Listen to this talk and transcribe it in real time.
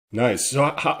Nice. So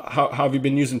how have you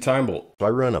been using TimeBolt? So I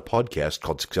run a podcast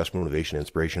called Success Motivation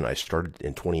Inspiration. I started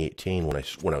in 2018 when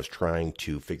I was trying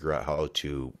to figure out how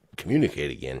to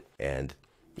communicate again, and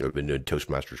I've been doing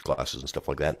Toastmasters classes and stuff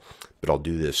like that. But I'll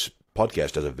do this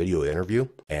podcast as a video interview,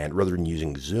 and rather than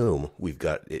using Zoom, we've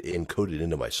got it encoded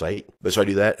into my site. But so I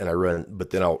do that, and I'll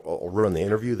run the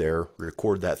interview there,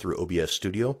 record that through OBS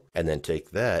Studio, and then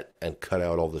take that and cut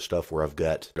out all the stuff where I've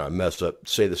got, I mess up,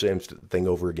 say the same thing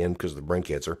over again because of the brain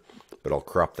cancer, but I'll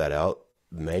crop that out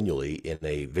manually in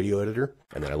a video editor,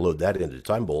 and then I load that into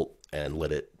TimeBolt and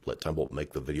let TimeBolt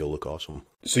make the video look awesome.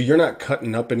 So you're not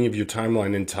cutting up any of your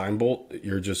timeline in TimeBolt.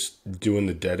 You're just doing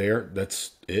the dead air.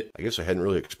 That's it. I guess I hadn't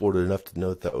really explored it enough to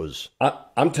know that was.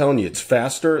 I'm telling you, it's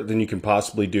faster than you can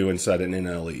possibly do inside an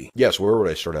NLE. Yes. Where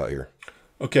would I start out here?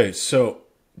 Okay, so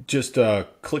just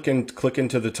click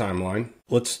into the timeline.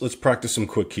 Let's practice some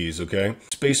quick keys, okay?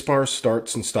 Spacebar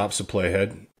starts and stops the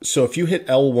playhead. So if you hit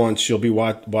L once, you'll be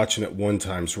watching at 1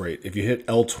 times rate. If you hit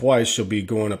L twice, you'll be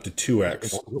going up to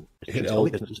 2x. Hit L.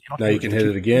 Now you can hit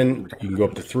it again. You can go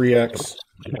up to 3x.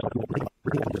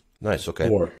 Nice. Okay.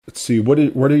 4. Let's see. What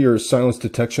are your silence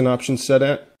detection options set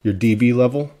at? Your dB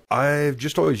level? I've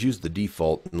just always used the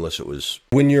default unless it was.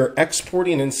 When you're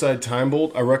exporting inside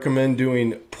TimeBolt, I recommend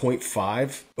doing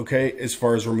 0.5, okay, as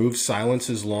far as remove silence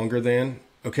is longer than.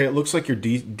 Okay, it looks like your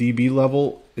dB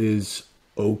level is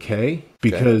okay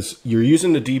because you're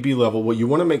using the dB level. Well, you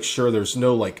want to make sure there's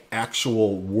no like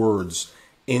actual words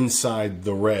inside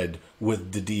the red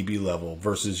with the dB level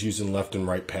versus using left and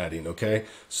right padding, okay?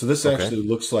 So this actually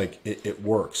looks like it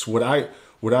works. What I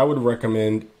would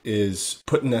recommend is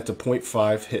putting that to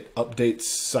 0.5, hit update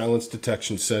silence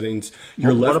detection settings.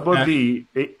 What about the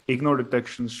ignore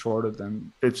detection shorter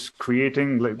than? It's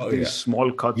creating like these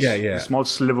small cuts, small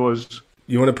slivers.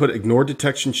 You want to put ignore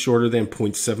detection shorter than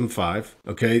 0.75.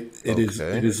 Okay. It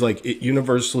is like it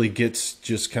universally gets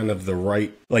just kind of the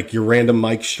right, like your random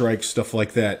mic strike, stuff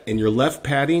like that. And your left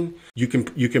padding, you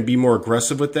can be more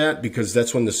aggressive with that because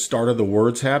that's when the start of the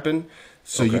words happen.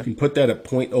 So you can put that at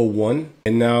 0.01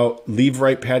 and now leave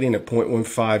right padding at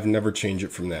 0.15. Never change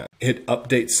it from that. Hit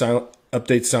update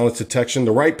silence detection.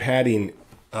 The right padding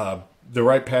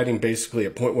basically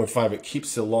at 0.15, it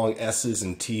keeps the long S's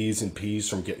and T's and P's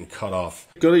from getting cut off.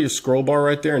 Go to your scroll bar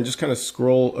right there and just kind of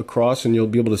scroll across and you'll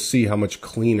be able to see how much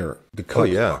cleaner the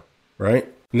cuts are,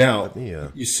 right? Now,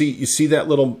 you see that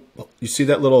little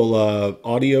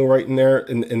audio right in there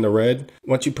in the red?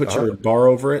 Once you put your bar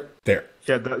over it, there.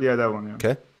 Yeah, that one.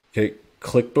 Yeah. Okay.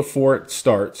 Click before it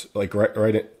starts, like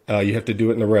right. You have to do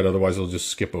it in the red, otherwise it'll just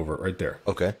skip over it right there.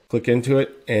 Okay. Click into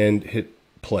it and hit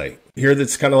play. Here,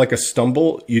 that's kind of like a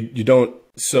stumble. You don't.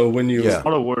 So when you, it's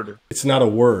not a word. It's not a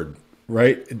word,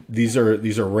 right? These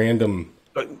are random.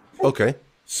 Okay.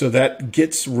 So that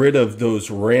gets rid of those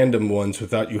random ones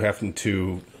without you having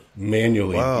to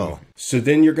manually. Wow. So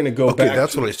then you're going to go back. Okay,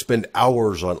 that's what I spend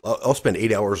hours on. I'll spend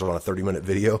 8 hours on a 30-minute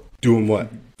video. Doing what?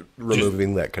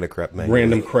 Removing that kind of crap manually.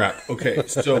 Random crap. Okay.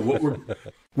 So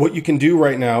what you can do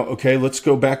right now, okay, let's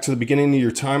go back to the beginning of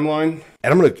your timeline.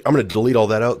 And I'm gonna delete all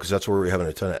that out because that's where we're having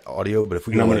a ton of audio. But if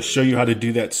we, I'm going to show you how to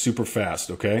do that super fast.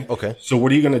 Okay. Okay. So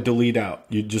what are you going to delete out?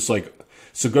 You just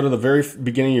so go to the very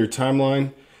beginning of your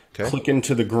timeline. Okay. Click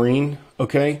into the green.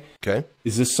 Okay. Okay.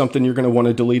 Is this something you're going to want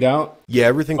to delete out? Yeah,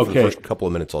 everything for the first couple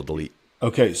of minutes I'll delete.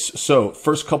 Okay, so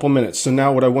first couple minutes. So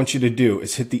now what I want you to do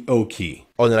is hit the O key.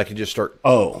 Oh, and then I can just start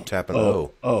tapping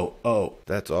O. Oh.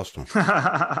 That's awesome.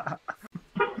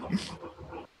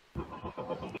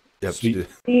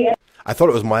 Yep. I thought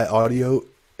it was my audio,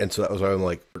 and so that was why I'm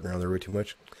like around there way too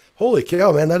much. Holy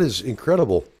cow, man, that is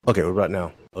incredible. Okay, what about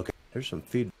now? Okay, there's some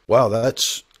feed. Wow, that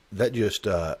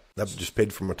just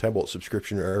paid for my TimeBolt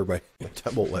subscription or my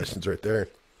TimeBolt lessons right there.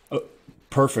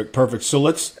 Perfect.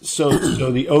 So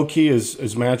so the O key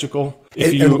is magical.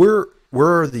 And where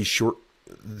are the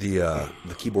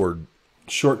keyboard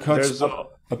shortcuts?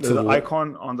 There's an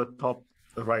icon on the top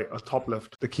right, top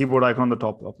left. The keyboard icon on the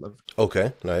top left.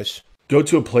 Okay, nice. Go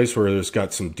to a place where there's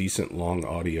got some decent long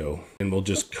audio, and we'll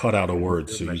just cut out a word.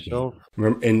 So you can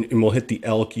remember, and we'll hit the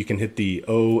L. You can hit the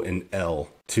O and L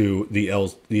to the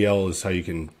L. The L is how you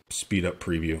can speed up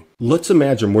preview. Let's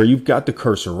imagine where you've got the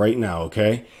cursor right now.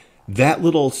 Okay. That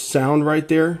little sound right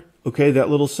there, okay, that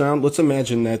little sound, let's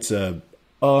imagine that's a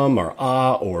or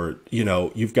ah, or,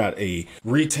 you've got a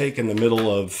retake in the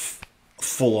middle of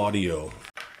full audio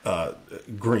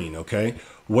green, okay?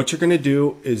 What you're going to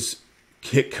do is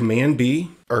hit Command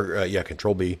B. Or,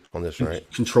 Control B on this, right?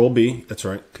 Control B, that's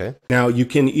right. Okay. Now, you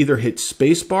can either hit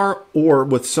spacebar or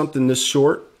with something this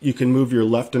short, you can move your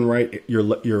left and right,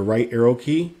 your right arrow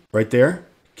key right there.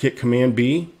 Hit Command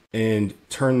B. and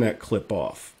turn that clip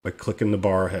off by clicking the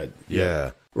bar head.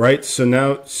 Yeah. Right. So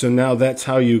now that's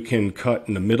how you can cut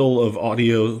in the middle of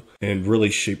audio and really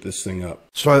shape this thing up.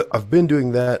 So I've been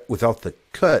doing that without the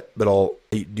cut, but I'll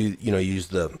do, use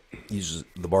the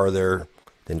bar there,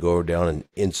 then go down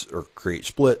and create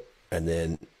split, and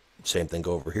then same thing,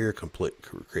 go over here,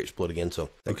 create split again. So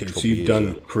okay, so you've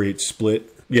done create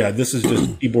split. Yeah, this is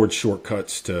just keyboard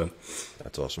shortcuts to.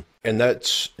 That's awesome. And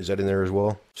is that in there as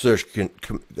well? So there's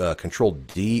Control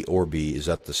D or B. Is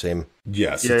that the same?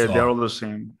 Yes. Yeah, they're all the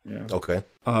same. Yeah. Okay.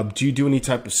 Do you do any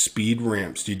type of speed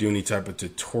ramps? Do you do any type of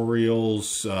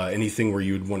tutorials? Anything where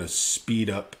you would want to speed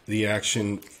up the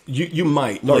action? You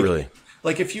might. Not really.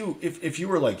 Like if you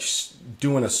were like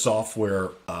doing a software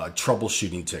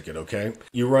troubleshooting ticket, okay,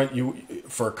 you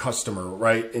for a customer,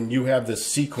 right, and you have this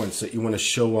sequence that you want to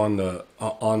show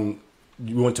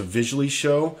you want to visually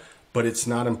show, but it's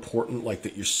not important like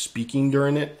that you're speaking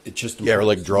during it. It just or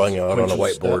like drawing out on a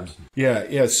whiteboard. Steps.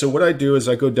 Yeah. So what I do is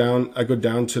I go down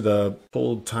to the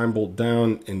pull TimeBolt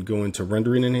down and go into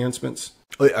rendering enhancements.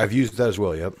 I've used that as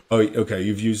well. Yep. Oh, okay.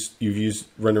 You've used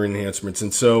rendering enhancements,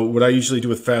 and so what I usually do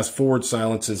with fast forward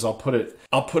silence is I'll put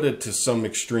it to some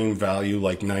extreme value,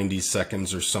 like 90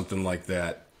 seconds or something like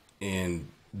that, and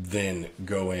then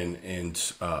go in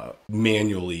and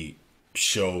manually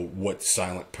show what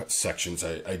silent sections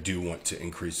I do want to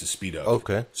increase the speed of.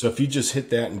 Okay. So if you just hit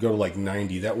that and go to like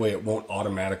 90, that way it won't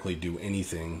automatically do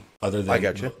anything other than. I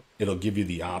got you. It'll give you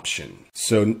the option.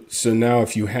 So now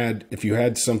if you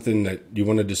had something that you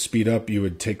wanted to speed up, you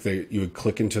would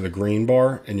click into the green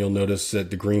bar, and you'll notice that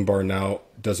the green bar now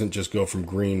doesn't just go from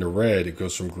green to red, it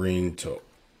goes from green to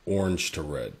orange to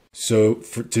red. So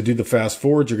to do the fast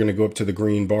forward, you're going to go up to the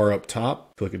green bar up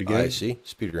top, click it again. I see.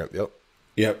 Speed ramp, yep.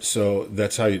 Yep, so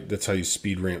that's how you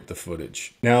speed ramp the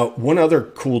footage. Now, one other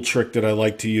cool trick that I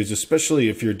like to use, especially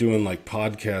if you're doing like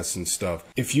podcasts and stuff,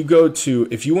 if you want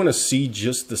to see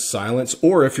just the silence,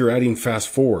 or if you're adding fast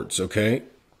forwards, okay?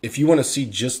 If you want to see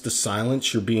just the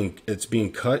silence it's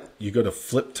being cut, you go to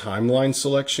flip timeline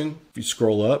selection. If you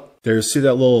scroll up, see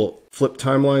that little flip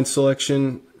timeline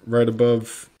selection right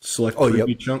above select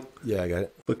preview chunk? Yeah, I got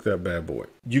it. Click that bad boy.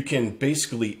 You can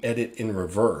basically edit in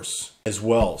reverse as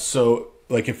well. So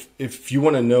like if you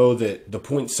want to know that the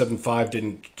 0.75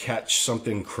 didn't catch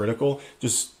something critical,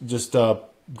 just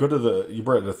go to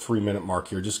you're at the 3-minute mark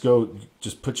here. Just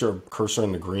put your cursor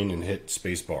in the green and hit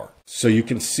spacebar. So you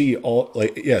can see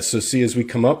so see as we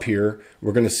come up here,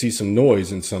 we're going to see some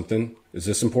noise in something. Is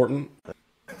this important?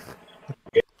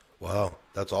 Wow,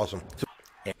 that's awesome.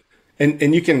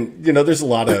 And you can, there's a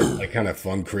lot of like kind of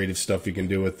fun creative stuff you can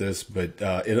do with this, but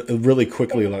it really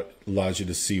quickly allows you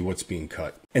to see what's being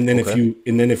cut. And then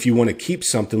if you want to keep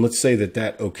something, let's say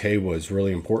that okay was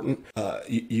really important,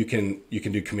 you can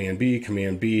do Command B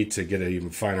to get an even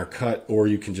finer cut, or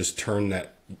you can just turn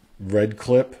that red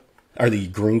clip or the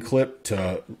green clip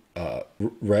to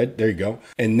red. There you go.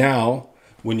 And now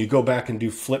when you go back and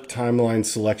do flip timeline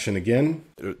selection again,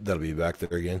 that'll be back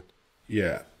there again.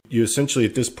 Yeah. You essentially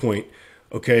at this point,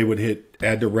 would hit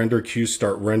add to render queue,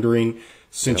 start rendering.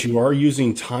 Since you are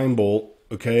using TimeBolt,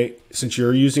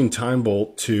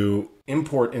 to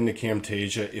import into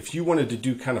Camtasia, if you wanted to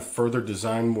do kind of further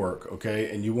design work,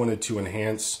 and you wanted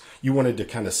to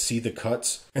kind of see the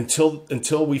cuts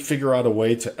until we figure out a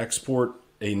way to export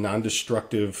a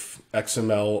non-destructive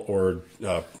XML or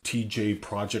TJ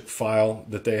project file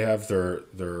that they have,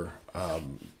 their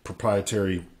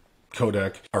proprietary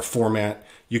codec or format,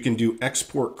 you can do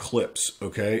export clips,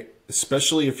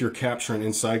 especially if you're capturing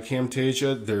inside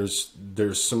Camtasia.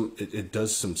 There's some, it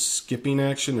does some skipping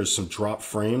action, there's some drop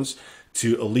frames.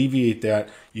 To alleviate that,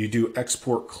 you do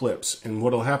export clips, and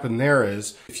what'll happen there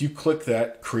is if you click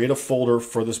that, create a folder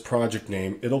for this project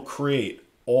name, it'll create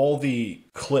all the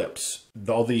clips,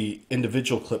 all the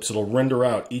individual clips. It'll render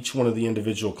out each one of the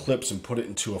individual clips and put it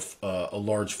into a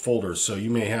large folder. So you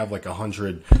may have like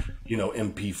 100,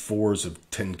 MP4s of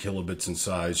 10 kilobits in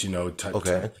size,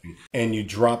 type, and you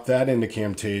drop that into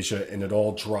Camtasia, and it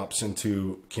all drops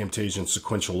into Camtasia in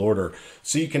sequential order.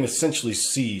 So you can essentially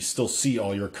still see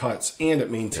all your cuts, and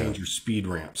it maintains your speed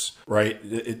ramps, right?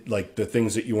 Like the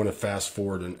things that you want to fast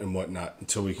forward and whatnot,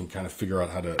 until we can kind of figure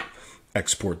out how to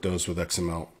export those with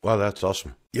XML. Wow, that's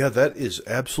awesome. Yeah, that is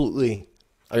absolutely,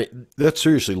 that's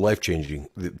seriously life-changing.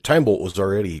 The TimeBolt was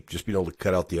already, just being able to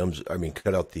cut out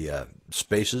the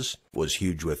spaces was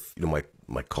huge with,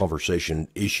 my conversation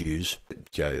issues.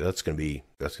 Yeah, that's going to be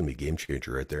a game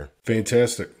changer right there.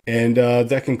 Fantastic. And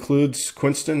that concludes,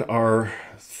 Quinston, our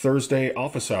Thursday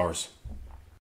office hours.